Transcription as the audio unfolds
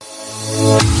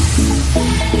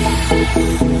The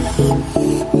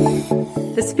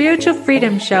Spiritual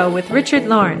Freedom Show with Richard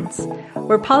Lawrence,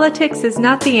 where politics is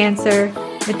not the answer,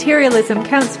 materialism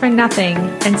counts for nothing,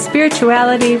 and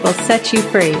spirituality will set you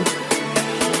free.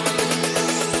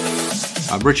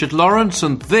 I'm Richard Lawrence,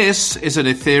 and this is an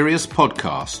Aetherius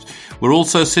podcast. We're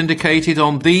also syndicated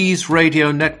on these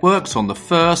radio networks on the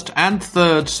first and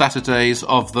third Saturdays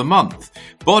of the month.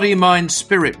 Body, Mind,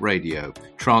 Spirit Radio,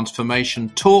 Transformation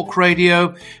Talk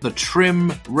Radio, the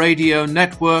Trim Radio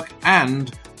Network,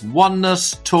 and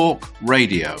Oneness Talk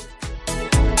Radio.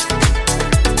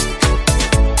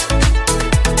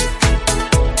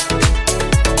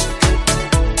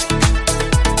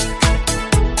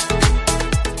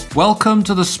 Welcome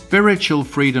to the Spiritual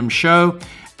Freedom Show,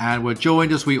 and we're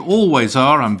joined, as we always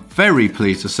are, I'm very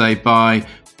pleased to say, by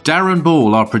Darren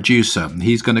Ball, our producer.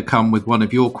 He's going to come with one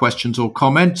of your questions or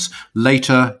comments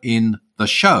later in the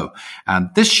show.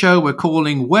 And this show we're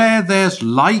calling Where There's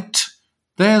Light,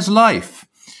 There's Life.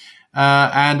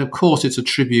 And of course, it's a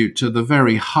tribute to the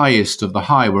very highest of the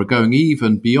high. We're going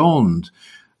even beyond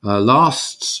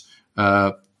last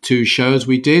two shows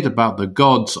we did about the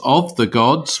gods of the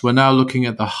gods. We're now looking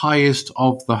at the highest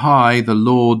of the high, the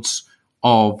lords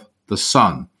of the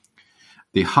sun,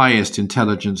 the highest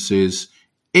intelligences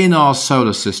in our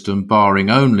solar system, barring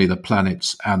only the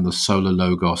planets and the solar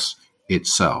logos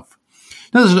itself.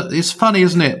 Now, it's funny,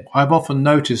 isn't it? I've often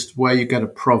noticed where you get a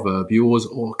proverb, you always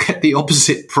or get the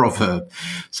opposite proverb.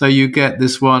 So you get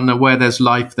this one, where there's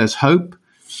life, there's hope.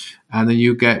 And then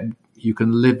you can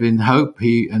live in hope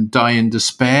and die in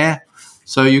despair.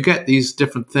 So you get these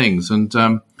different things. And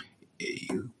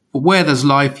where there's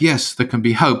life, yes, there can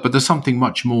be hope, but there's something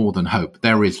much more than hope.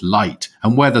 There is light.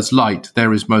 And where there's light,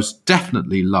 there is most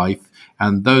definitely life.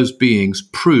 And those beings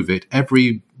prove it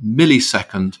every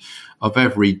millisecond of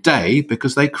every day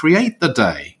because they create the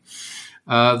day.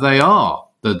 They are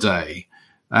the day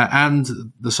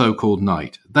and the so-called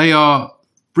night. They are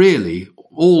really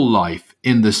all life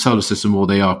in the solar system, or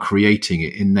they are creating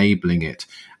it, enabling it,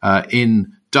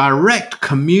 in direct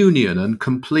communion and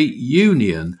complete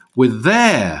union with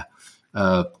their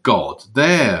God,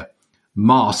 their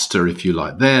master, if you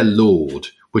like, their Lord,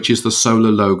 which is the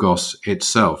solar logos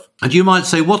itself. And you might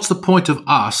say, what's the point of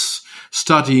us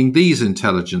studying these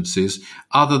intelligences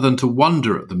other than to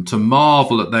wonder at them, to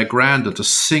marvel at their grandeur, to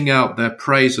sing out their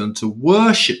praise and to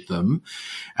worship them,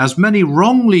 as many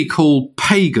wrongly called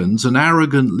pagans and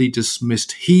arrogantly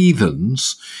dismissed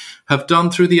heathens have done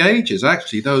through the ages?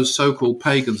 Actually, those so-called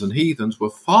pagans and heathens were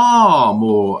far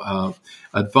more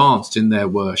advanced in their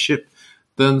worship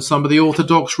than some of the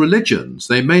orthodox religions.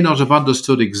 They may not have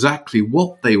understood exactly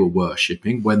what they were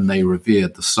worshipping when they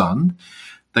revered the sun.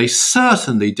 They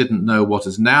certainly didn't know what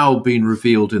has now been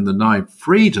revealed in the 9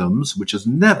 freedoms, which has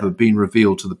never been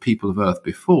revealed to the people of Earth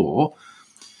before.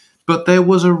 But there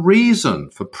was a reason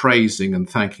for praising and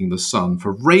thanking the sun,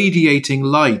 for radiating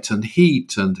light and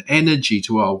heat and energy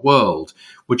to our world,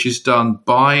 which is done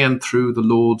by and through the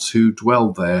lords who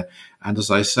dwell there, and as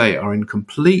I say, are in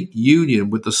complete union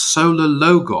with the solar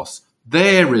logos,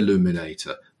 their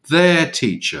illuminator, their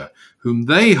teacher, whom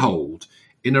they hold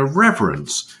in a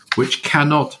reverence which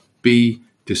cannot be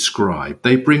described.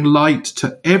 They bring light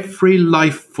to every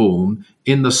life form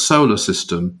in the solar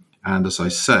system, and as I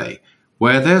say,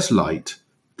 where there's light,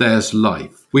 there's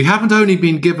life. We haven't only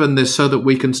been given this so that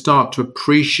we can start to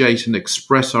appreciate and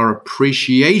express our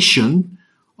appreciation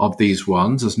of these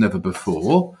ones as never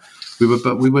before.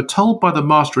 We were told by the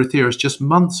Master Aetherius just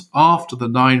months after the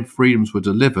 9 freedoms were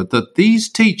delivered that these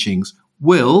teachings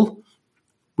will,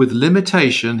 with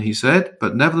limitation, he said,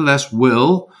 but nevertheless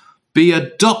will be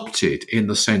adopted in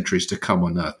the centuries to come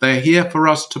on Earth. They're here for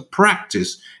us to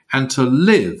practice and to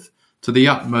live to the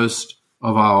utmost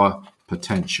of our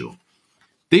potential.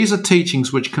 These are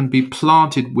teachings which can be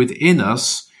planted within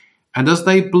us, and as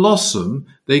they blossom,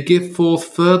 they give forth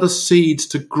further seeds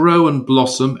to grow and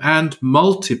blossom and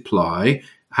multiply.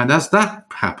 And as that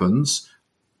happens,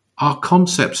 our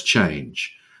concepts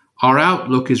change. Our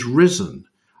outlook is risen.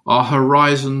 Our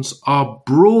horizons are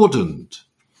broadened.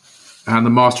 And the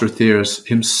Master Aetherius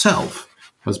himself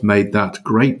has made that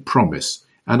great promise.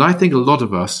 And I think a lot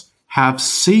of us have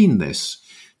seen this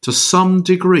to some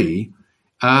degree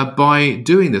by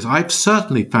doing this. I've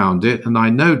certainly found it, and I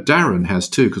know Darren has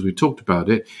too, because we talked about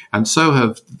it, and so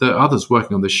have the others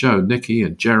working on the show, Nikki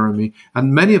and Jeremy,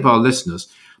 and many of our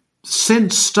listeners.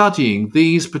 Since studying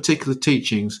these particular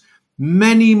teachings,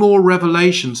 many more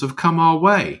revelations have come our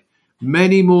way.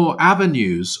 Many more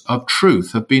avenues of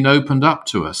truth have been opened up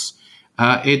to us.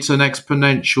 It's an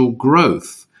exponential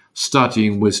growth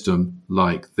studying wisdom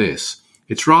like this.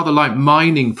 It's rather like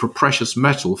mining for precious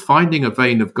metal, finding a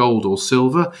vein of gold or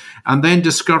silver, and then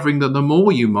discovering that the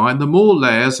more you mine, the more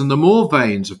layers and the more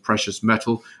veins of precious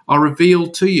metal are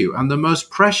revealed to you. And the most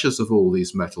precious of all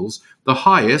these metals, the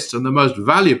highest and the most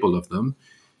valuable of them,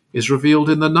 is revealed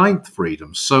in the ninth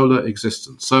freedom, solar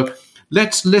existence. So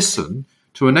let's listen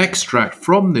to an extract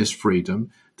from this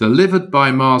freedom delivered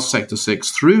by Mars Sector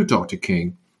 6 through Dr.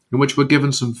 King, in which we're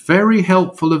given some very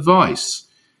helpful advice.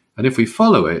 And if we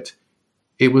follow it,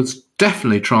 it will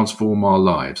definitely transform our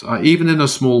lives. Even in a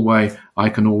small way, I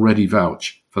can already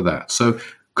vouch for that. So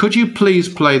could you please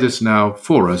play this now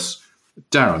for us,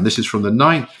 Darren? This is from the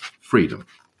ninth freedom.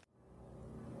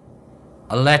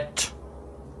 Let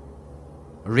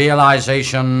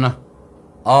realization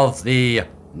of the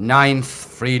ninth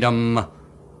freedom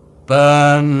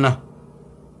burn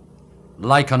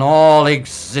like an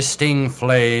all-existing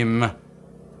flame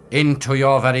into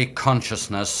your very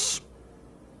consciousness,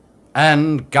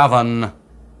 and govern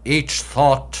each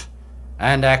thought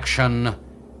and action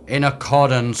in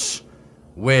accordance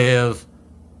with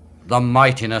the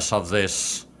mightiness of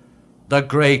this, the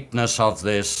greatness of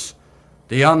this,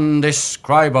 the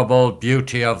undescribable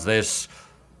beauty of this,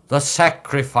 the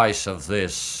sacrifice of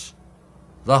this,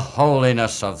 the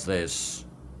holiness of this,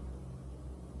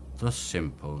 the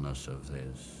simpleness of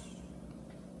this.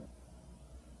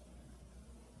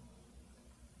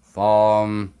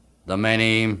 Form the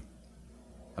many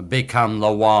become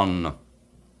the one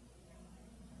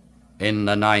in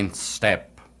the ninth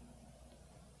step,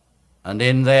 and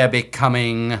in their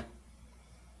becoming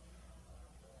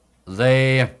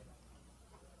they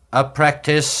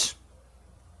practice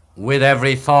with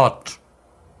every thought,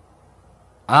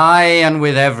 aye, and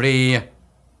with every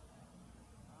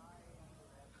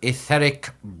etheric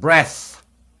breath,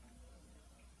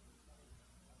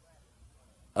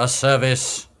 a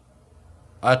service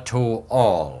to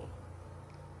all.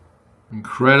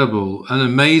 Incredible. An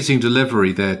amazing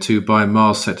delivery there too by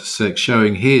Mars Sector 6,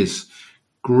 showing his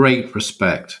great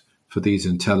respect for these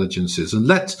intelligences. And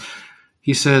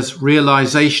he says,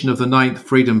 realization of the ninth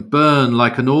freedom burn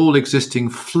like an all-existing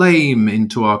flame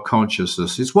into our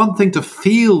consciousness. It's one thing to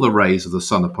feel the rays of the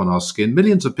sun upon our skin.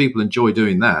 Millions of people enjoy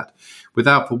doing that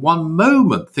without for one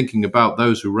moment thinking about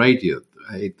those who radiate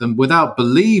them, without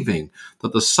believing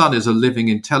that the sun is a living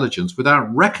intelligence,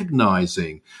 without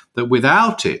recognizing that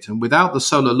without it and without the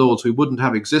solar lords we wouldn't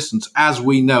have existence as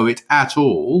we know it at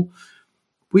all.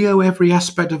 We owe every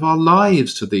aspect of our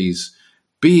lives to these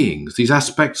beings, these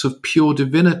aspects of pure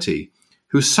divinity,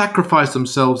 who sacrifice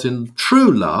themselves in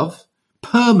true love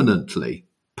permanently,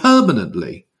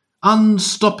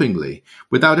 unstoppingly,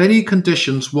 without any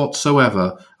conditions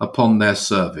whatsoever upon their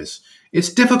service. It's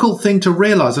a difficult thing to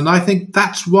realize, and I think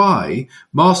that's why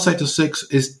Mars Sector 6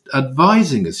 is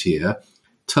advising us here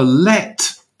to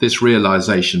let this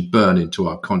realization burn into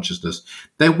our consciousness.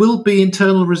 There will be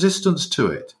internal resistance to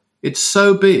it. It's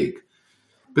so big,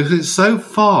 because it's so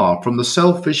far from the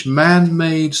selfish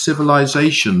man-made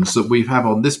civilizations that we have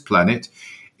on this planet.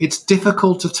 It's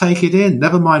difficult to take it in,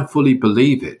 never mind fully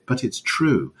believe it, but it's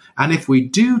true. And if we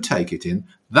do take it in,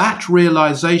 that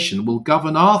realization will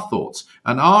govern our thoughts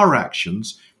and our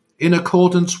actions in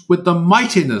accordance with the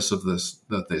mightiness of this,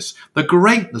 the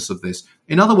greatness of this.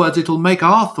 In other words, it'll make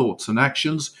our thoughts and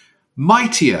actions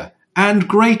mightier and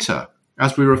greater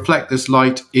as we reflect this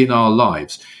light in our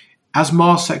lives. As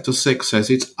Mars Sector 6 says,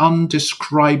 it's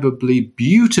undescribably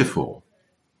beautiful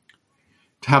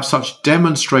to have such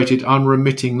demonstrated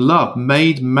unremitting love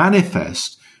made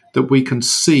manifest that we can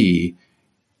see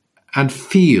and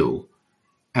feel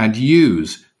and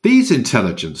use. These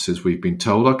intelligences, we've been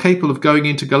told, are capable of going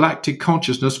into galactic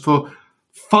consciousness for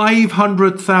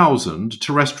 500,000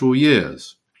 terrestrial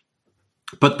years.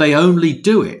 But they only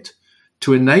do it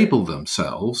to enable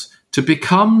themselves to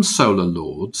become solar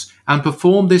lords and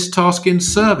perform this task in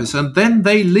service, and then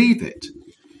they leave it.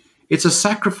 It's a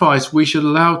sacrifice we should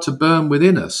allow to burn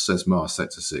within us, says Mars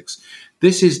Sector 6.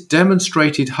 This is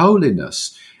demonstrated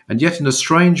holiness, and yet in a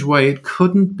strange way it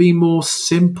couldn't be more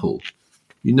simple.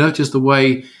 You notice the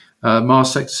way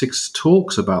Mars Sector 6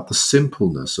 talks about the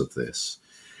simpleness of this.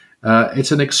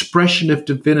 It's an expression of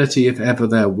divinity if ever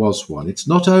there was one. It's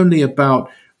not only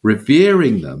about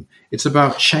revering them, it's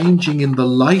about changing in the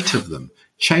light of them,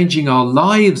 changing our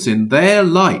lives in their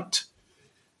light.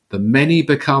 The many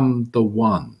become the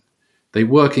one. They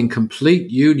work in complete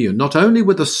union, not only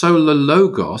with the solar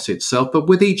logos itself, but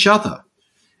with each other.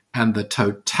 And the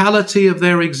totality of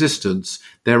their existence,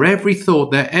 their every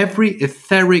thought, their every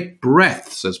etheric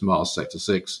breath, says Mars Sector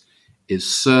 6,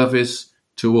 is service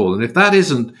to all. And if that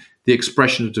isn't the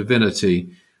expression of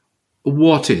divinity,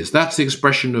 what is? That's the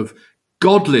expression of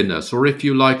godliness, or if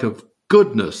you like, of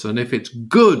goodness. And if it's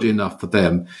good enough for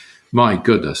them, my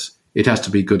goodness, it has to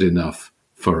be good enough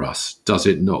for us, does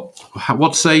it not?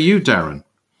 What say you, Darren?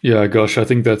 Yeah, gosh, I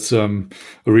think that's a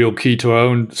real key to our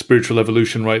own spiritual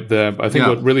evolution right there. I think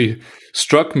what really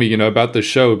struck me, about the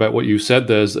show, about what you said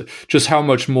there, is just how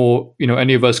much more,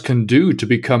 any of us can do to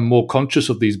become more conscious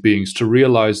of these beings, to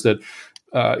realize that,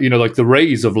 like the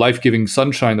rays of life-giving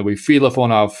sunshine that we feel off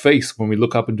on our face when we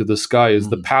look up into the sky is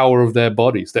the power of their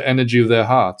bodies, the energy of their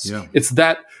hearts. Yeah. It's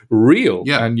that real,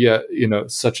 and yet,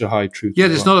 such a high truth. Yeah,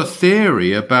 it's not a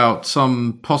theory about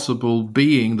some possible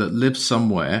being that lives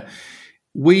somewhere.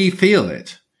 We feel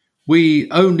it.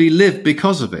 We only live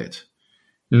because of it.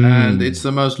 And it's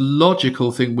the most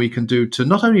logical thing we can do to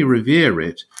not only revere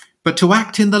it, but to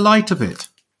act in the light of it.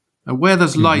 And where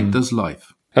there's light, there's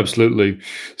life. Absolutely.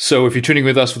 So if you're tuning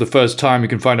with us for the first time, you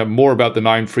can find out more about the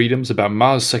 9 Freedoms, about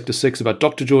Mars Sector 6, about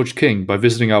Dr. George King by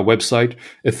visiting our website,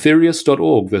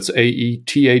 aetherius.org. That's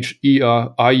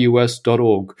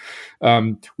AETHERIUS.org.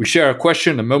 We share a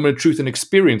question, a moment of truth, and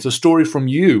experience, a story from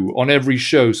you on every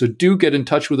show. So do get in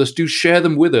touch with us. Do share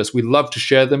them with us. We love to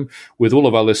share them with all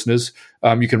of our listeners.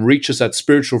 You can reach us at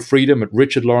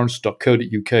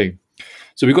spiritualfreedom@richardlawrence.co.uk.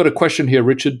 So we've got a question here,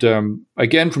 Richard,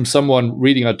 again from someone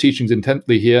reading our teachings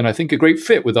intently here, and I think a great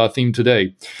fit with our theme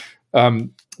today.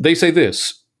 They say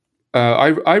this: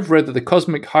 I've read that the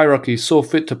cosmic hierarchy saw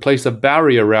fit to place a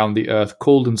barrier around the Earth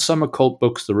called in some occult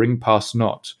books the Ring Past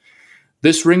Not.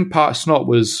 This Ring Past Not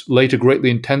was later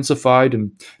greatly intensified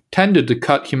and tended to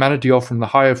cut humanity off from the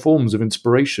higher forms of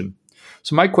inspiration.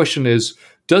 So my question is,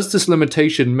 does this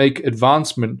limitation make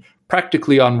advancement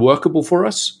practically unworkable for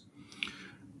us?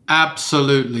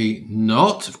 Absolutely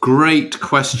not. Great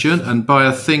question, and by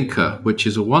a thinker, which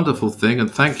is a wonderful thing.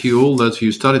 And thank you all those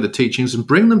who study the teachings and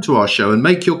bring them to our show, and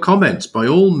make your comments by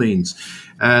all means,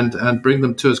 and bring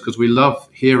them to us, because we love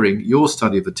hearing your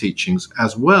study of the teachings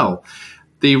as well.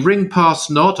 The Ring Past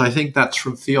Not, I think that's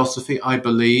from Theosophy, I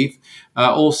believe,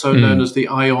 also known as the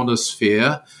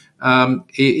ionosphere,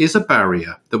 is a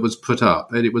barrier that was put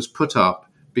up, and it was put up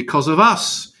because of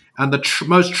us. And the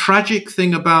most tragic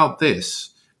thing about this,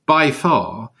 by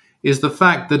far, is the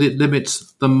fact that it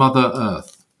limits the Mother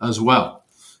Earth as well.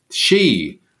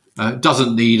 She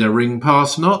doesn't need a Ring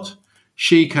Past Not.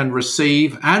 She can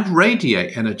receive and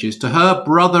radiate energies to her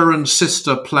brother and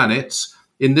sister planets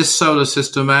in this solar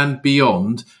system and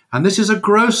beyond. And this is a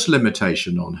gross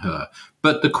limitation on her.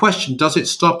 But the question, does it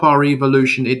stop our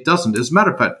evolution? It doesn't. As a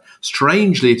matter of fact,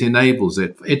 strangely, it enables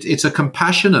it. It's a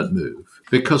compassionate move,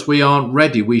 because we aren't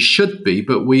ready. We should be,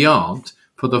 but we aren't,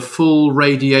 for the full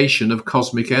radiation of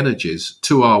cosmic energies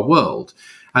to our world.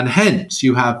 And hence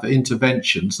you have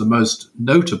interventions, the most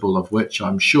notable of which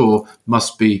I'm sure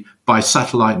must be by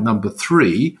satellite number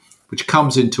 3, which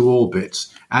comes into orbit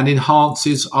and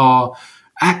enhances our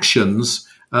actions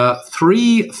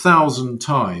 3,000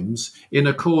 times in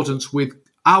accordance with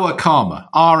our karma,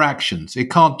 our actions.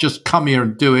 It can't just come here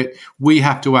and do it. We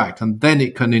have to act, and then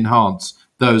it can enhance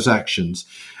those actions.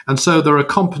 And so there are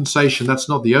compensation, that's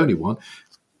not the only one,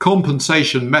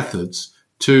 compensation methods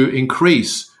to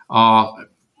increase our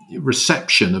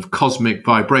reception of cosmic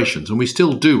vibrations. And we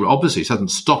still do. Obviously, it doesn't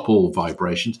stop all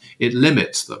vibrations. It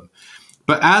limits them.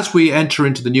 But as we enter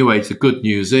into the new age, the good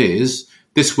news is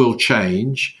this will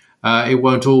change. It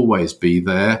won't always be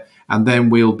there. And then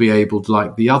we'll be able to,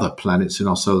 like the other planets in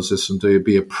our solar system, to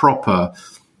be a proper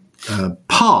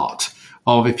part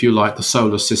of, if you like, the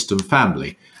solar system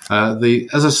family.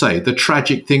 As I say, the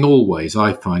tragic thing always,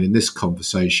 I find, in this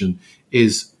conversation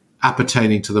is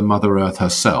appertaining to the Mother Earth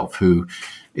herself, who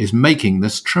is making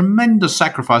this tremendous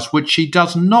sacrifice, which she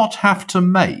does not have to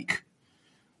make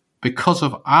because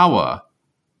of our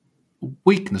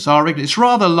weakness, our ignorance. It's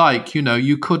rather like,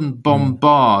 you couldn't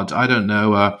bombard,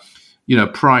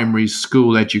 primary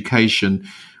school education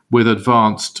with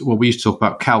advanced, we used to talk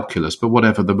about calculus, but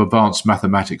whatever the advanced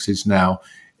mathematics is now,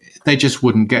 they just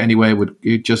wouldn't get anywhere.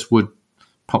 It just would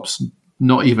perhaps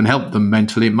not even help them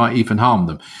mentally. It might even harm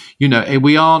them.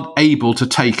 We aren't able to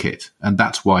take it, and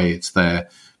that's why it's there.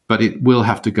 But it will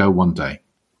have to go one day.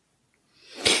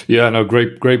 Yeah, no,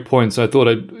 great points. I thought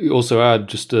I'd also add,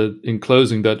 just in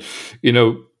closing, that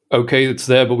okay, it's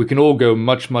there, but we can all go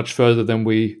much, much further than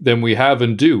we have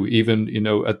and do, even,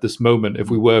 at this moment, if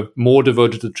we were more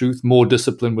devoted to truth, more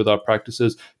disciplined with our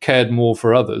practices, cared more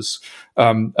for others.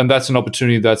 And that's an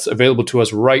opportunity that's available to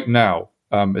us right now.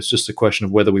 It's just a question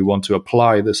of whether we want to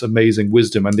apply this amazing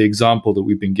wisdom and the example that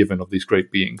we've been given of these great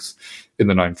beings in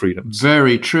the 9 Freedoms.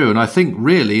 Very true. And I think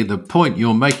really the point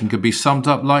you're making could be summed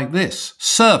up like this.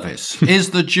 Service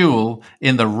is the jewel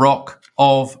in the rock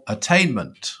of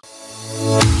attainment.